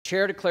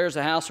Chair declares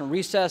the House in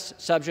recess,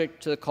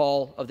 subject to the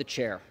call of the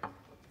chair.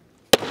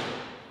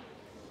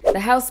 The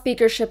House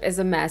speakership is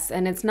a mess,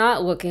 and it's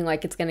not looking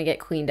like it's going to get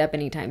cleaned up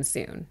anytime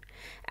soon.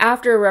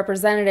 After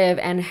Representative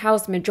and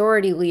House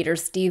Majority Leader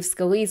Steve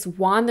Scalise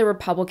won the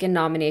Republican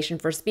nomination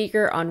for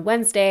Speaker on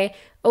Wednesday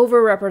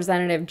over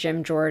Representative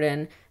Jim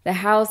Jordan, the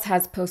House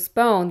has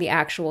postponed the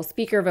actual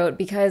Speaker vote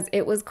because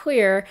it was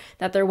clear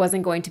that there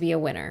wasn't going to be a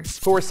winner.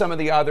 Who are some of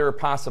the other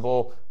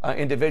possible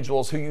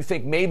individuals who you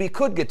think maybe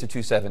could get to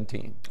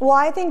 217? Well,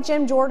 I think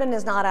Jim Jordan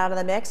is not out of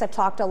the mix. I've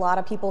talked to a lot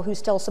of people who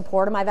still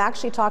support him. I've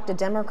actually talked to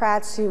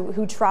Democrats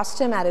who trust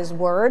him at his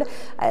word.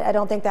 I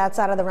don't think that's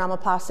out of the realm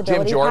of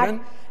possibility. Jim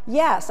Jordan?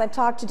 Yes, I've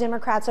talked to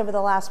Democrats over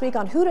the last week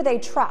on who do they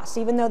trust,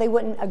 even though they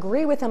wouldn't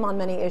agree with him on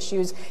many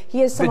issues.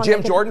 He is someone. The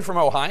Jim Jordan from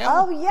Ohio?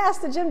 Oh, yes,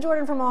 the Jim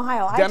Jordan from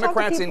Ohio.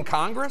 Democrats in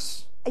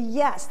Congress?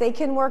 Yes, they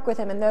can work with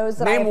him, and those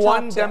that Name I've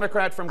one talked to.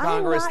 Democrat from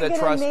Congress that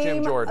trusts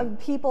Jim Jordan. I'm not going to name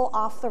people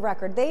off the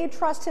record. They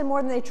trust him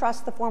more than they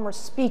trust the former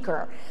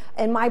speaker.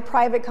 In my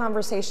private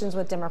conversations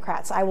with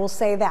Democrats, I will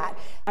say that.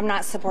 I'm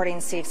not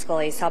supporting Steve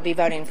Scalise. I'll be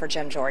voting for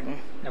Jim Jordan.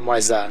 And why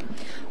is that?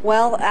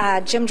 Well,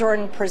 Jim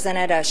Jordan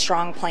presented a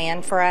strong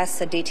plan for us,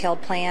 a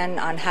detailed plan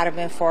on how to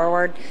move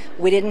forward.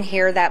 We didn't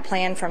hear that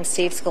plan from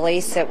Steve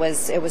Scalise.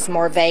 It was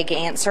more vague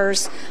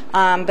answers.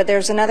 But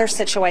there's another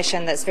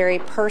situation that's very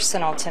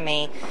personal to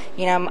me.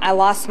 You know, I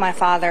lost my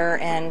father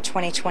in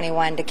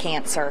 2021 to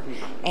cancer,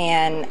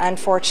 and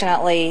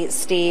unfortunately,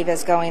 Steve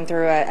is going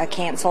through a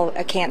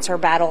cancer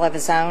battle of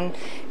his own.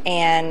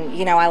 And,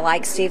 you know, I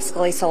like Steve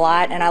Scalise a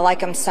lot, and I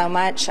like him so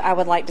much. I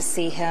would like to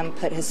see him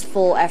put his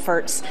full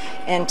efforts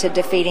into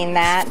defeating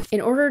that. In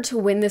order to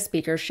win the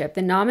speakership,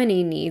 the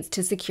nominee needs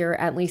to secure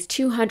at least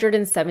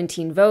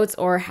 217 votes,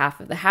 or half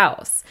of the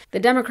House. The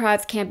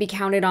Democrats can't be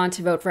counted on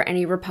to vote for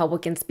any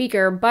Republican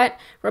speaker, but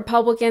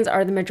Republicans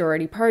are the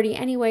majority party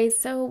anyway,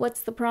 so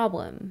what's the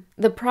problem?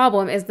 The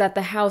problem is that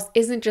the House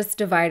isn't just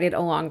divided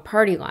along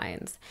party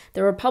lines.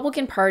 The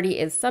Republican Party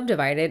is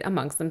subdivided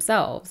amongst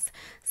themselves.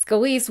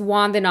 Scalise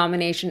won the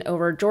nomination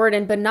over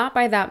Jordan, but not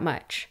by that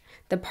much.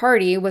 The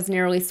party was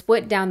nearly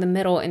split down the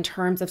middle in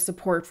terms of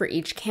support for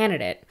each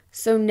candidate.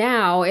 So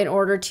now, in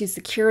order to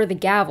secure the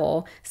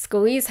gavel,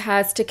 Scalise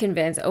has to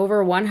convince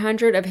over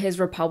 100 of his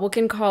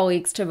Republican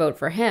colleagues to vote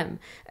for him,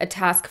 a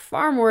task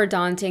far more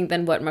daunting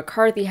than what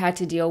McCarthy had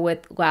to deal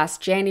with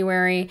last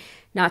January,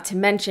 not to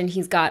mention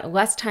he's got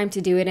less time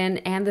to do it in,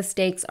 and the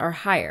stakes are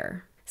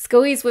higher.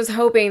 Scalise was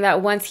hoping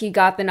that once he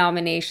got the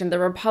nomination, the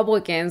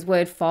Republicans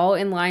would fall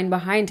in line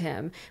behind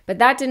him, but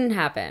that didn't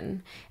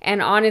happen.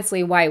 And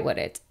honestly, why would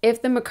it?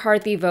 If the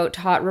McCarthy vote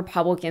taught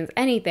Republicans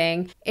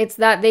anything, it's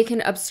that they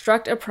can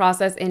obstruct a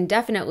process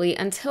indefinitely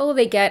until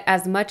they get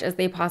as much as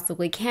they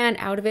possibly can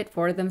out of it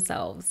for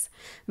themselves.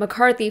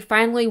 McCarthy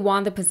finally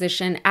won the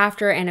position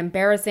after an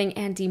embarrassing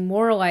and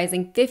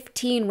demoralizing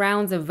 15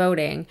 rounds of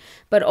voting,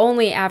 but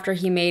only after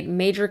he made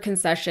major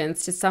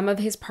concessions to some of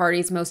his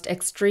party's most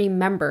extreme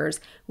members,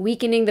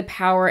 weakening the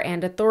power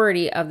and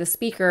authority of the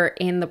speaker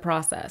in the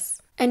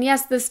process. And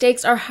yes, the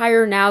stakes are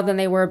higher now than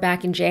they were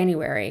back in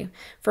January.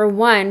 For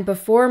one,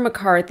 before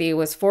McCarthy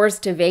was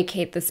forced to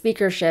vacate the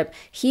speakership,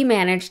 he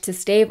managed to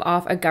stave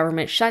off a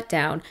government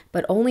shutdown,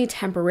 but only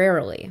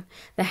temporarily.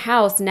 The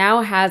House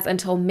now has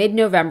until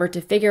mid-November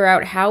to figure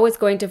out how it's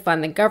going to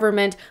fund the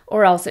government,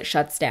 or else it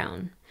shuts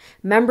down.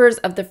 Members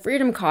of the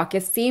Freedom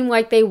Caucus seem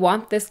like they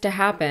want this to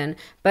happen,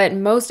 but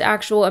most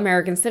actual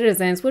American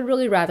citizens would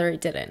really rather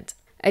it didn't.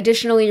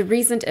 Additionally,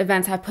 recent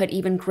events have put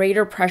even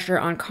greater pressure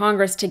on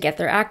Congress to get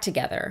their act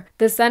together.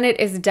 The Senate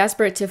is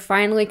desperate to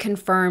finally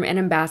confirm an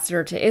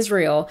ambassador to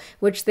Israel,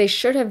 which they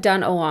should have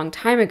done a long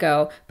time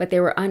ago, but they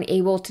were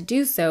unable to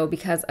do so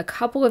because a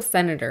couple of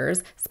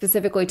senators,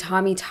 specifically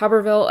Tommy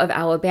Tuberville of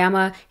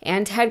Alabama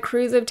and Ted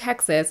Cruz of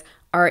Texas,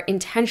 are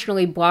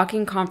intentionally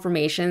blocking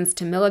confirmations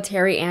to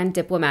military and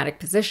diplomatic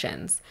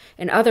positions.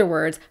 In other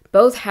words,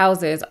 both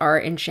houses are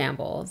in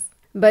shambles.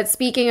 But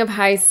speaking of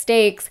high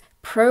stakes,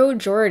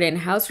 pro-Jordan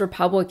House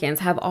Republicans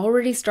have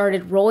already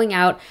started rolling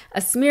out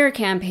a smear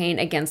campaign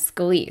against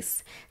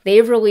Scalise.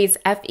 They've released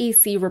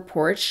FEC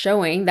reports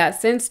showing that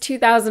since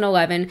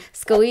 2011,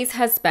 Scalise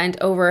has spent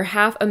over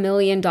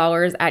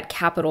 $500,000 at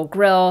Capitol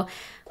Grill,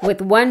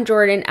 with one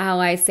Jordan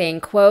ally saying,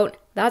 quote,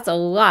 "That's a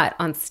lot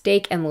on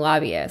steak and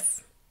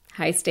lobbyists."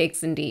 High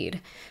stakes indeed.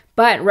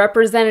 But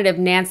Representative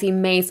Nancy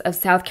Mace of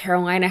South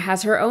Carolina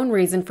has her own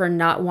reason for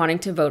not wanting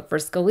to vote for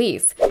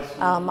Scalise.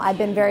 I've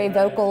been very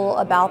vocal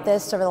about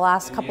this over the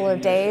last couple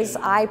of days.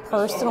 I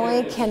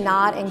personally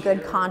cannot, in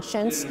good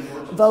conscience,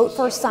 vote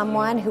for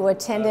someone who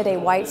attended a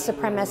white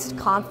supremacist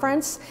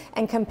conference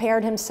and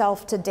compared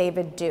himself to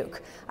David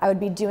Duke. I would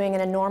be doing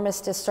an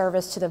enormous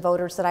disservice to the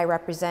voters that I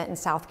represent in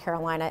South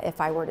Carolina if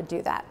I were to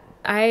do that.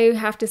 I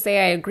have to say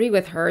I agree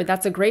with her.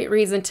 That's a great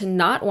reason to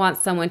not want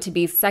someone to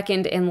be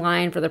second in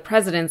line for the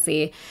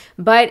presidency.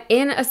 But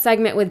in a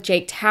segment with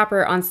Jake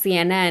Tapper on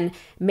CNN,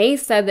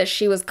 Mace said that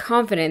she was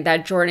confident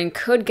that Jordan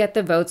could get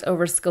the votes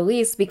over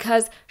Scalise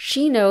because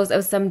she knows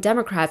of some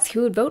Democrats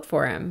who would vote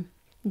for him.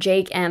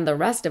 Jake and the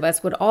rest of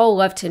us would all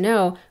love to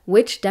know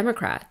which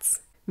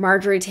Democrats.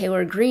 Marjorie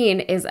Taylor Greene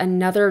is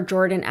another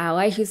Jordan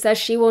ally who says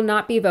she will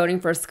not be voting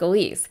for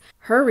Scalise.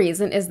 Her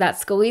reason is that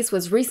Scalise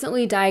was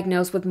recently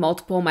diagnosed with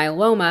multiple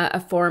myeloma, a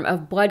form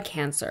of blood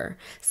cancer.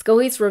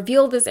 Scalise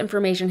revealed this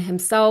information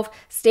himself,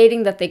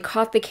 stating that they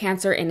caught the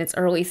cancer in its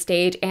early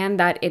stage and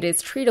that it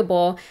is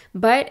treatable,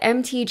 but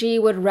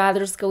MTG would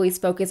rather Scalise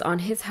focus on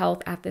his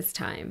health at this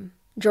time.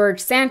 George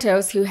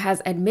Santos, who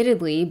has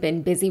admittedly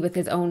been busy with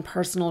his own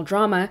personal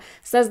drama,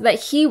 says that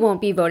he won't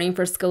be voting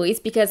for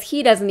Scalise because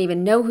he doesn't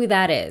even know who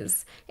that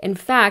is. In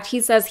fact, he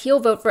says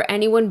he'll vote for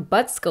anyone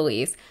but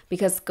Scalise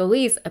because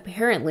Scalise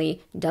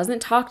apparently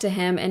doesn't talk to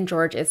him and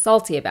George is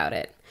salty about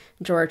it.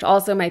 George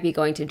also might be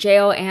going to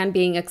jail and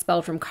being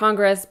expelled from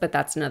Congress, but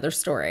that's another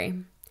story.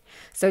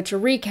 So to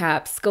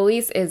recap,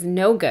 Scalise is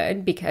no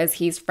good because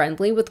he's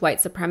friendly with white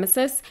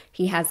supremacists,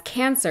 he has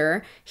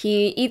cancer,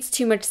 he eats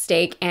too much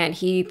steak, and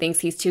he thinks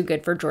he's too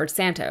good for George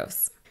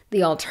Santos.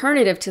 The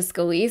alternative to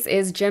Scalise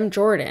is Jim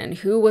Jordan,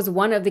 who was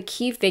one of the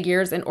key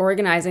figures in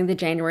organizing the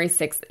January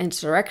 6th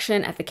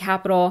insurrection at the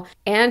Capitol,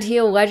 and he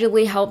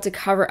allegedly helped to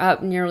cover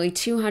up nearly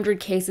 200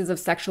 cases of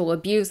sexual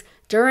abuse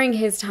during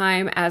his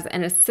time as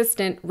an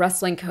assistant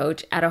wrestling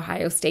coach at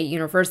Ohio State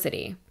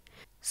University.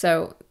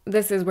 So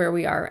this is where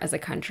we are as a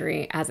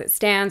country as it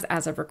stands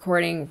as of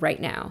recording right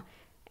now.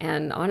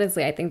 And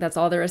honestly, I think that's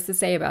all there is to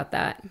say about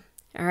that.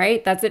 All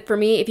right, that's it for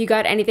me. If you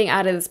got anything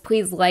out of this,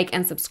 please like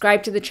and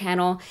subscribe to the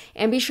channel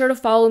and be sure to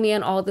follow me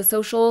on all the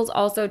socials.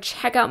 Also,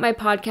 check out my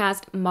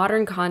podcast,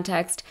 Modern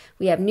Context.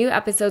 We have new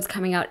episodes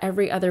coming out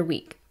every other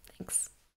week. Thanks.